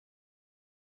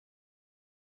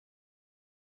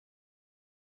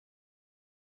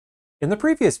In the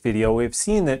previous video, we've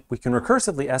seen that we can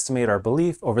recursively estimate our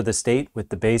belief over the state with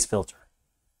the Bayes filter.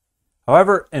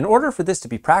 However, in order for this to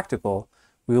be practical,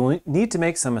 we will need to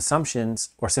make some assumptions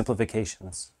or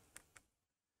simplifications.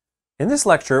 In this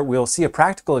lecture, we will see a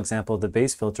practical example of the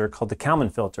Bayes filter called the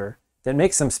Kalman filter that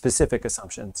makes some specific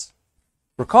assumptions.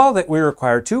 Recall that we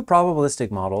require two probabilistic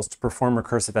models to perform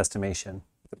recursive estimation,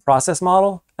 the process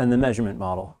model and the measurement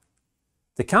model.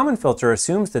 The Kalman filter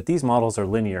assumes that these models are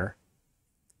linear,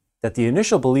 that the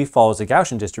initial belief follows a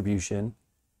Gaussian distribution,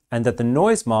 and that the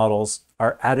noise models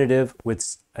are additive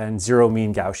and zero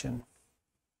mean Gaussian.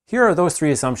 Here are those three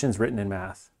assumptions written in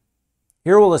math.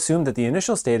 Here we'll assume that the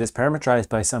initial state is parametrized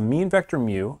by some mean vector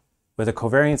mu with a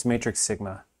covariance matrix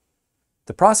sigma.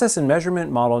 The process and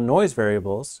measurement model noise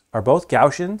variables are both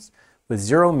Gaussians with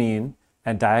zero mean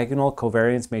and diagonal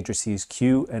covariance matrices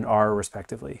Q and R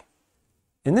respectively.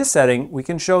 In this setting, we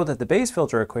can show that the Bayes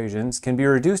filter equations can be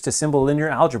reduced to simple linear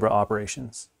algebra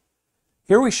operations.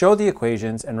 Here we show the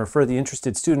equations and refer the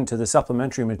interested student to the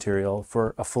supplementary material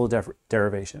for a full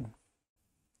derivation.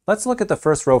 Let's look at the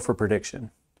first row for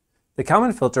prediction. The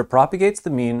Kalman filter propagates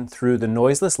the mean through the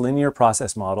noiseless linear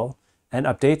process model and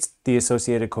updates the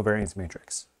associated covariance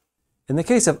matrix. In the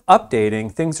case of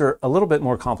updating, things are a little bit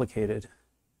more complicated.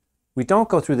 We don't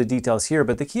go through the details here,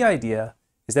 but the key idea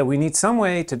is that we need some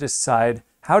way to decide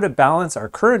how to balance our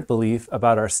current belief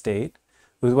about our state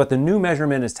with what the new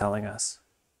measurement is telling us.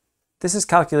 This is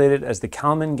calculated as the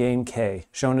Kalman gain K,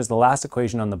 shown as the last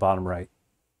equation on the bottom right.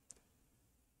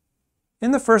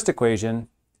 In the first equation,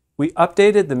 we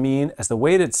updated the mean as the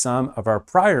weighted sum of our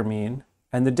prior mean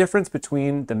and the difference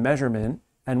between the measurement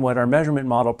and what our measurement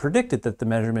model predicted that the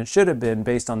measurement should have been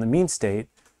based on the mean state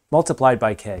multiplied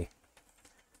by K.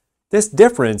 This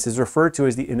difference is referred to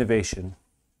as the innovation.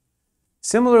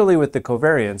 Similarly with the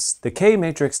covariance, the K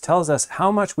matrix tells us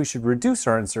how much we should reduce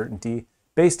our uncertainty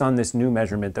based on this new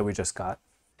measurement that we just got.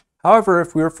 However,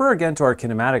 if we refer again to our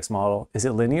kinematics model, is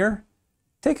it linear?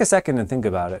 Take a second and think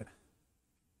about it.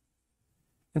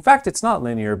 In fact, it's not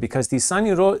linear because these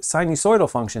sinusoidal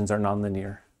functions are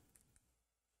nonlinear.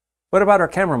 What about our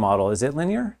camera model? Is it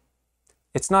linear?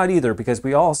 It's not either because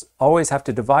we always have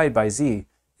to divide by z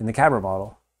in the camera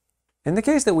model. In the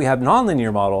case that we have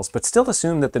nonlinear models but still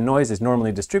assume that the noise is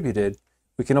normally distributed,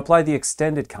 we can apply the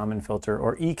extended Kalman filter,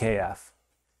 or EKF.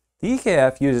 The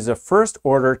EKF uses a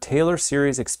first-order Taylor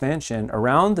series expansion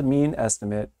around the mean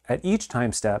estimate at each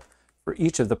time step for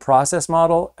each of the process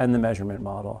model and the measurement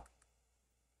model.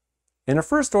 In a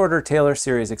first-order Taylor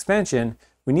series expansion,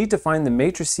 we need to find the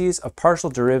matrices of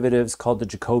partial derivatives called the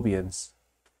Jacobians.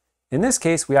 In this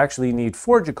case, we actually need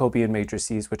 4 Jacobian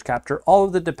matrices which capture all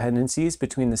of the dependencies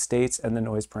between the states and the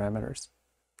noise parameters.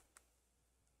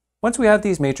 Once we have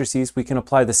these matrices, we can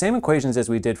apply the same equations as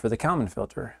we did for the Kalman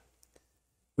filter.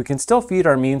 We can still feed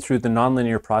our mean through the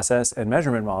nonlinear process and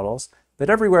measurement models, but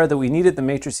everywhere that we needed the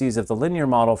matrices of the linear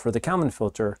model for the Kalman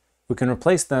filter, we can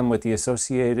replace them with the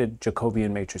associated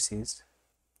Jacobian matrices.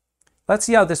 Let's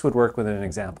see how this would work with an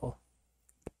example.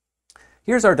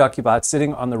 Here's our Duckybot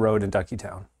sitting on the road in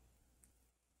Duckytown.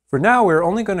 For now, we're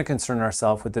only going to concern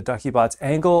ourselves with the Duckybot's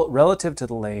angle relative to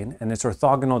the lane and its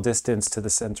orthogonal distance to the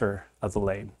center of the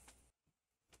lane.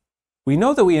 We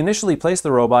know that we initially place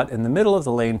the robot in the middle of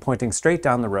the lane pointing straight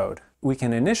down the road. We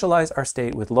can initialize our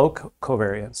state with low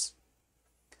covariance.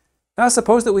 Now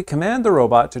suppose that we command the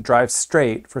robot to drive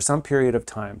straight for some period of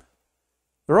time.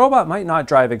 The robot might not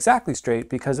drive exactly straight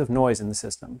because of noise in the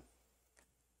system.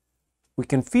 We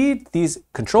can feed these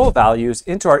control values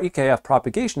into our EKF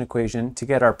propagation equation to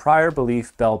get our prior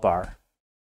belief bell bar.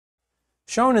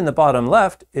 Shown in the bottom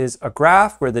left is a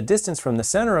graph where the distance from the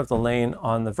center of the lane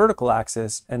on the vertical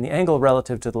axis and the angle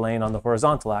relative to the lane on the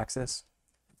horizontal axis.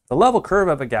 The level curve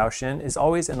of a Gaussian is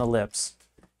always an ellipse.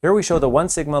 Here we show the 1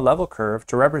 sigma level curve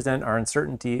to represent our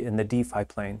uncertainty in the d-phi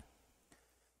plane.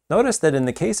 Notice that in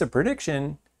the case of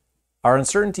prediction, our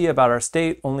uncertainty about our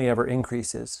state only ever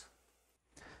increases.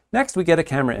 Next, we get a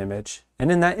camera image,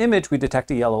 and in that image, we detect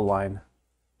a yellow line.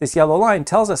 This yellow line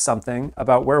tells us something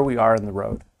about where we are in the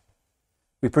road.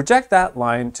 We project that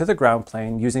line to the ground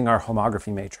plane using our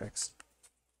homography matrix.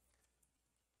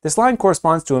 This line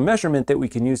corresponds to a measurement that we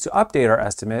can use to update our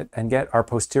estimate and get our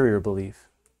posterior belief.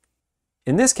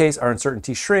 In this case, our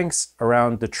uncertainty shrinks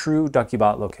around the true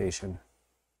Duckybot location.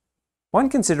 One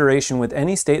consideration with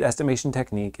any state estimation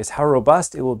technique is how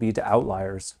robust it will be to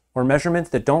outliers, or measurements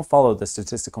that don't follow the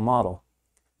statistical model.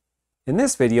 In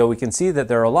this video, we can see that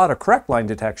there are a lot of correct line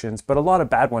detections, but a lot of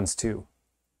bad ones too.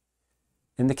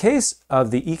 In the case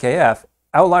of the EKF,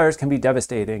 outliers can be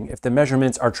devastating if the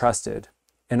measurements are trusted,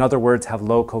 in other words, have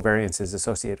low covariances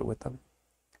associated with them.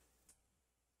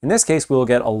 In this case, we will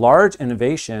get a large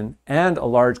innovation and a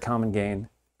large common gain,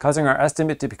 causing our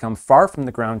estimate to become far from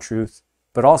the ground truth,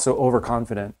 but also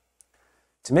overconfident.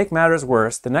 To make matters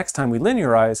worse, the next time we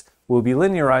linearize, we'll be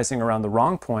linearizing around the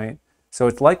wrong point, so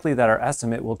it's likely that our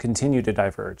estimate will continue to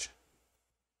diverge.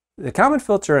 The Kalman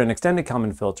filter and extended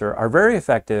Kalman filter are very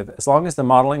effective as long as the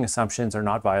modeling assumptions are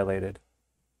not violated.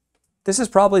 This is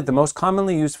probably the most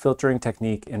commonly used filtering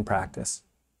technique in practice.